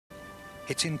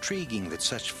It's intriguing that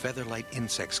such feather-light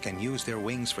insects can use their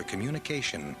wings for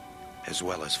communication as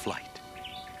well as flight.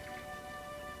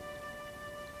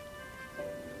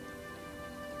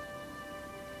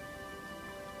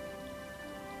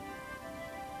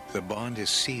 The bond is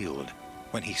sealed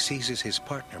when he seizes his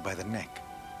partner by the neck.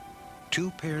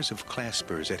 Two pairs of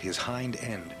claspers at his hind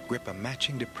end grip a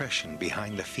matching depression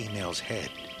behind the female's head.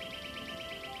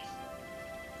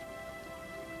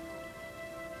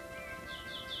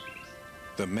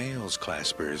 The male's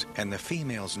claspers and the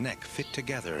female's neck fit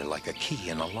together like a key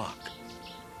in a lock.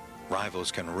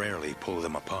 Rivals can rarely pull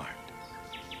them apart.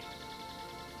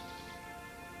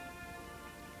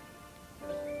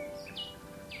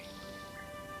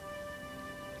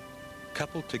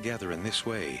 Coupled together in this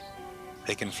way,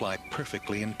 they can fly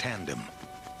perfectly in tandem,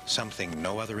 something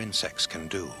no other insects can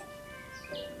do.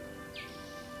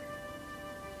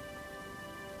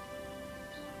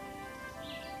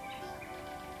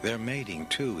 Their mating,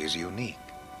 too, is unique.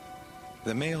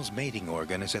 The male's mating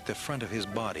organ is at the front of his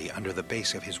body under the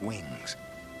base of his wings,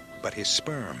 but his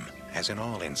sperm, as in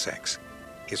all insects,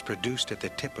 is produced at the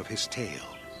tip of his tail.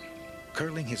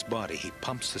 Curling his body, he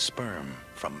pumps the sperm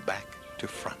from back to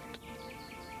front.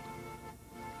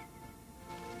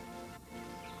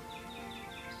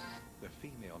 The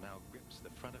female now grips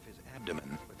the front of his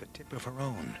abdomen with the tip of her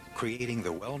own, creating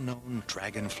the well-known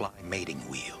dragonfly mating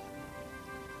wheel.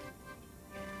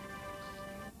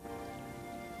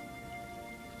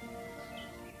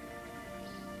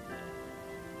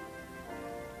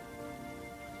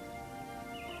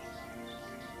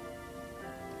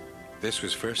 This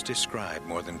was first described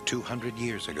more than 200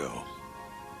 years ago,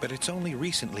 but it's only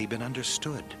recently been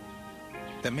understood.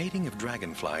 The mating of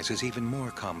dragonflies is even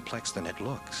more complex than it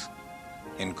looks.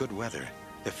 In good weather,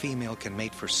 the female can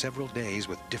mate for several days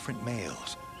with different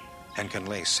males and can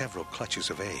lay several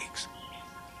clutches of eggs.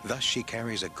 Thus she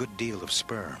carries a good deal of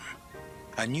sperm.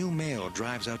 A new male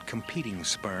drives out competing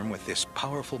sperm with this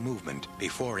powerful movement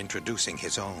before introducing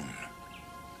his own.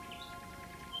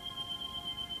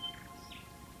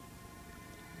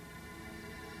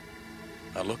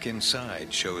 A look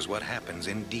inside shows what happens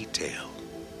in detail.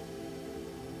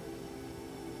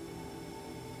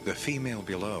 The female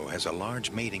below has a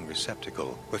large mating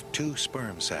receptacle with 2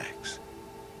 sperm sacs.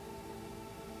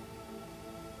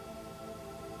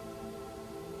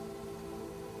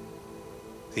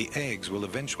 The eggs will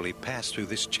eventually pass through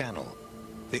this channel,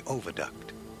 the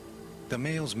oviduct. The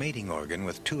male's mating organ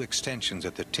with 2 extensions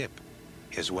at the tip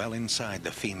is well inside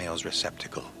the female's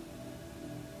receptacle.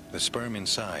 The sperm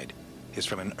inside is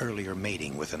from an earlier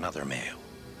mating with another male.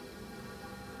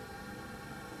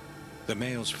 The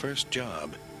male's first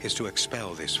job is to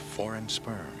expel this foreign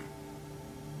sperm.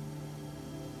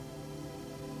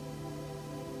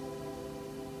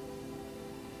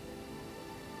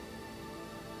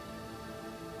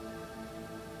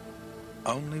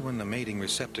 Only when the mating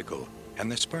receptacle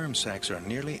and the sperm sacs are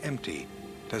nearly empty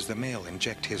does the male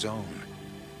inject his own.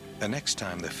 The next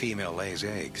time the female lays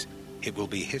eggs, it will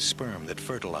be his sperm that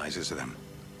fertilizes them.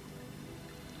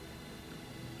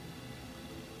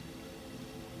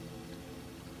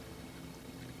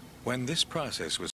 When this process was